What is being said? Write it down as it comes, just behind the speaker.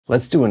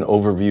Let's do an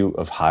overview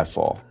of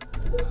HiFAL.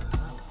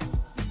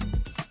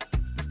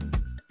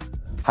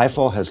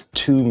 HiFAL has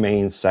two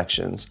main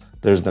sections.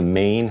 There's the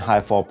main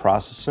HiFAL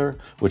processor,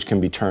 which can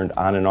be turned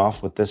on and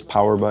off with this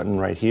power button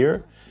right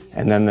here.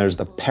 And then there's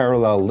the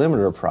parallel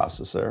limiter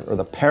processor, or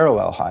the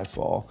parallel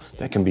HiFAL,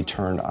 that can be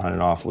turned on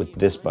and off with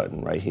this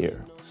button right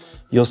here.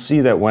 You'll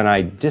see that when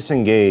I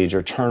disengage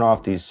or turn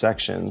off these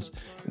sections,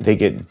 they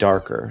get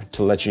darker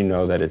to let you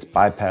know that it's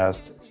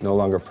bypassed, it's no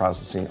longer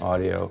processing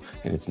audio,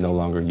 and it's no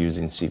longer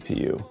using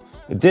CPU.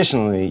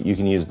 Additionally, you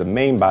can use the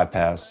main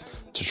bypass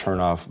to turn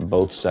off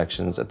both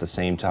sections at the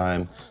same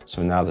time,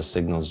 so now the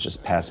signal is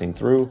just passing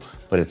through,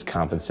 but it's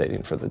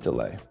compensating for the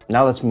delay.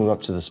 Now let's move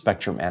up to the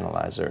spectrum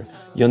analyzer.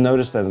 You'll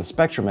notice that in the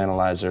spectrum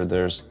analyzer,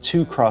 there's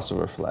two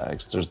crossover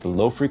flags. There's the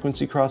low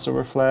frequency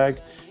crossover flag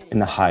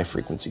and the high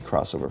frequency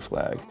crossover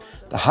flag.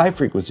 The high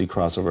frequency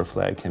crossover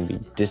flag can be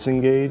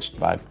disengaged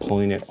by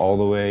pulling it all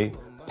the way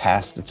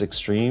past its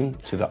extreme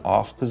to the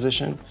off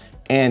position,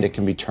 and it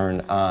can be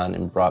turned on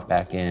and brought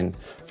back in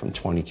from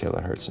 20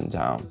 kilohertz and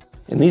down.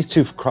 And these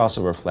two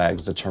crossover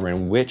flags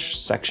determine which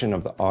section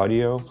of the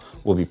audio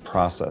will be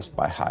processed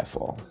by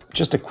HiFAL.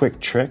 Just a quick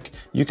trick,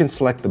 you can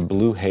select the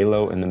blue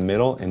halo in the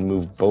middle and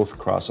move both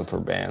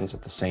crossover bands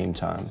at the same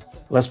time.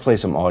 Let's play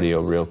some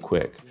audio real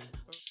quick.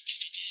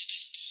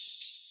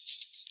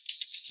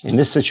 In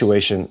this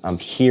situation, I'm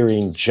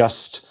hearing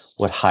just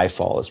what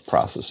HiFAL is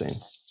processing.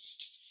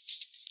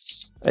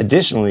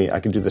 Additionally,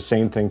 I can do the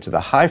same thing to the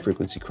high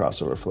frequency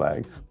crossover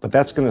flag, but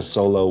that's going to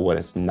solo what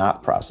it's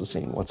not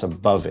processing, what's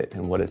above it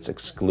and what it's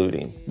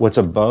excluding. What's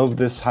above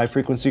this high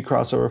frequency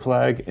crossover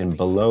flag and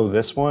below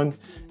this one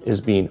is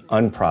being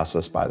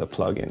unprocessed by the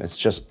plugin. It's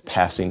just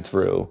passing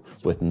through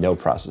with no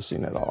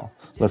processing at all.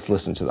 Let's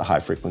listen to the high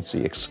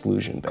frequency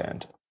exclusion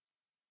band.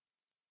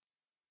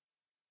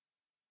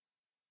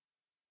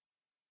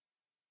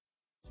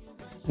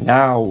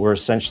 Now we're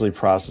essentially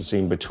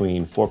processing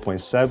between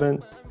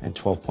 4.7 and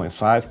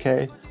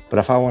 12.5K, but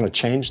if I want to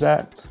change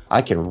that,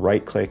 I can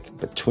right click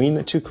between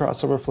the two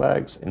crossover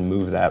flags and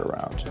move that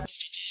around.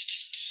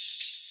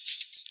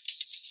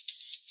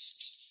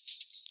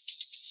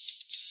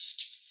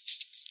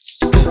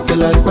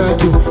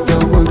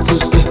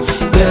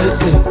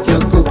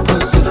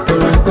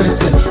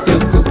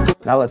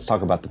 Now let's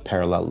talk about the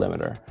parallel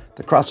limiter.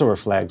 The crossover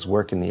flags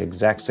work in the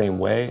exact same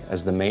way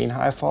as the main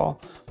HiFAL,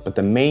 but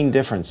the main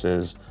difference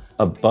is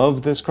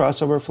above this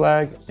crossover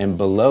flag and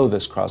below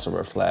this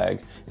crossover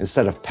flag,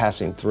 instead of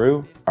passing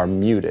through, are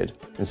muted.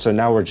 And so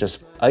now we're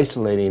just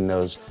isolating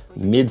those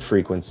mid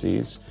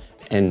frequencies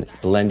and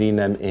blending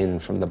them in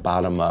from the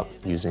bottom up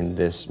using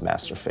this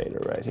master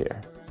fader right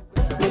here.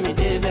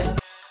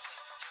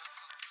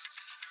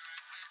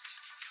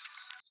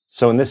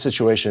 So in this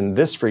situation,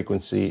 this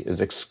frequency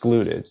is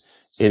excluded.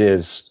 It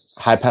is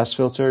high pass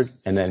filtered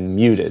and then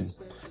muted.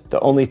 The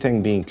only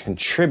thing being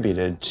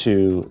contributed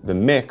to the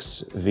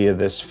mix via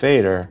this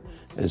fader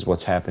is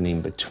what's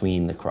happening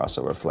between the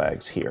crossover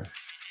flags here.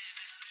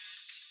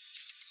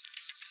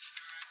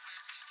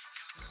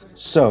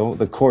 So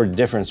the core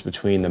difference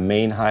between the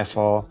main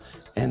HiFAL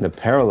and the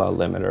parallel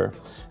limiter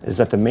is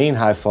that the main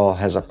HiFAL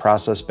has a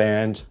process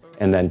band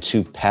and then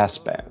two pass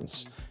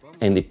bands.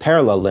 And the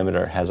parallel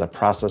limiter has a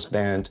process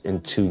band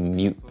and two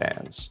mute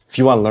bands. If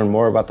you want to learn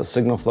more about the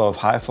signal flow of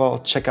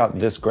HiFAL, check out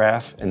this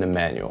graph in the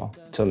manual.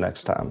 Till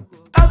next time.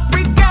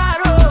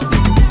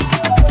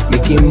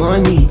 Making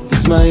money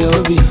is my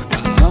hobby.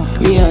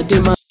 Me I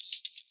do my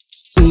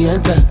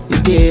enter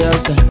the day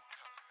outside.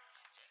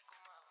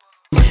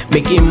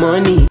 Making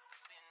money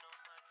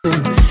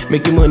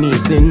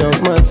is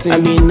enough my thing.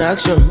 I'm in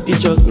action, be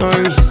Chuck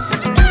Norris.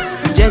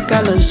 Check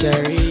out on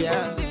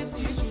Sharia.